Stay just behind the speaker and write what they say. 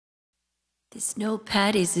This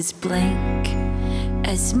notepad is as blank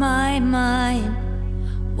as my mind.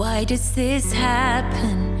 Why does this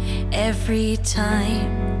happen every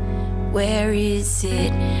time? Where is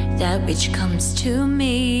it, that which comes to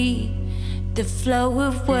me? The flow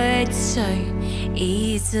of words so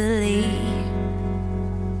easily.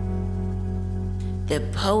 The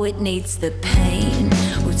poet needs the pain,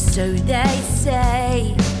 or so they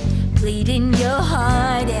say. Bleeding your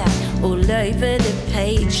heart out all over the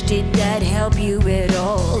page. Did that help you at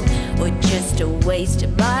all, or just a waste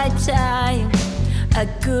of my time? A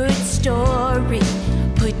good story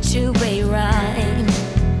put to a rhyme.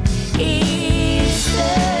 Easy.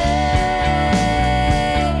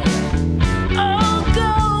 Oh, go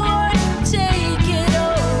on, take it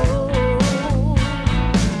all.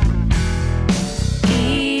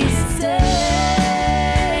 Easy.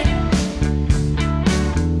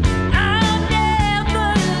 I'll never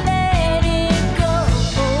let it go.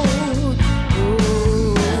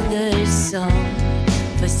 Another song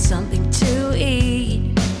for something to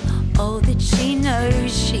eat. All that she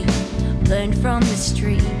knows she learned from the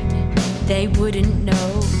street. They wouldn't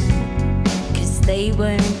know, 'cause they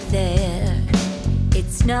weren't there.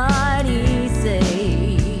 It's not easy.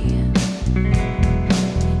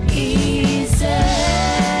 Easy.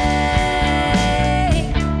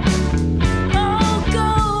 Oh, go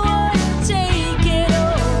on, take it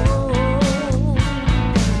all.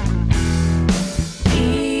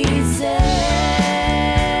 Easy.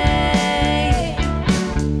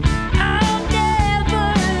 I'll never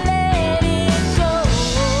let it go.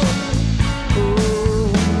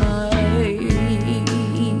 Oh, my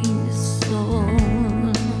soul.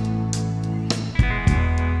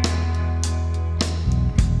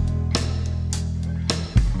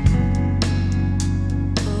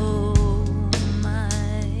 Oh, my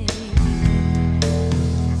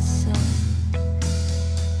soul.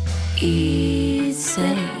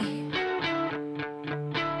 Easy.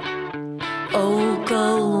 Oh,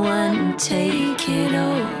 go and take it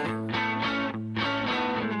all.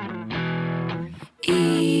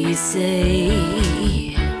 Easy.